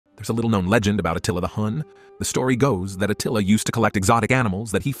There's a little-known legend about Attila the Hun. The story goes that Attila used to collect exotic animals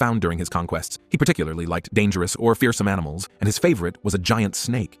that he found during his conquests. He particularly liked dangerous or fearsome animals, and his favorite was a giant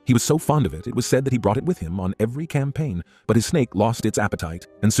snake. He was so fond of it, it was said that he brought it with him on every campaign. But his snake lost its appetite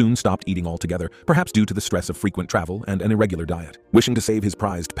and soon stopped eating altogether, perhaps due to the stress of frequent travel and an irregular diet. Wishing to save his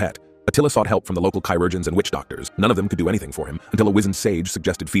prized pet, Attila sought help from the local chirurgeons and witch doctors. None of them could do anything for him, until a wizened sage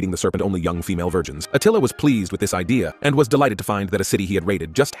suggested feeding the serpent only young female virgins. Attila was pleased with this idea, and was delighted to find that a city he had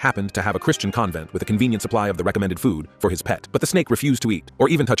raided just happened to have a Christian convent with a convenient supply of the recommended food for his pet. But the snake refused to eat, or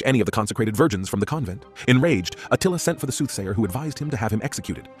even touch any of the consecrated virgins from the convent. Enraged, Attila sent for the soothsayer, who advised him to have him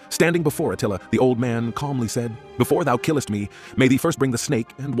executed. Standing before Attila, the old man calmly said, "Before thou killest me, may thee first bring the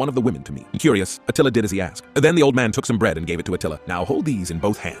snake and one of the women to me." Curious, Attila did as he asked. Then the old man took some bread and gave it to Attila. "Now hold these in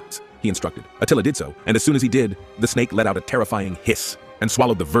both hands," he instructed. Attila did so, and as soon as he did, the snake let out a terrifying hiss and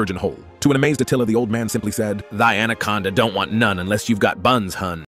swallowed the virgin whole. To an amazed Attila, the old man simply said, "Thy anaconda don't want none unless you've got buns, hun."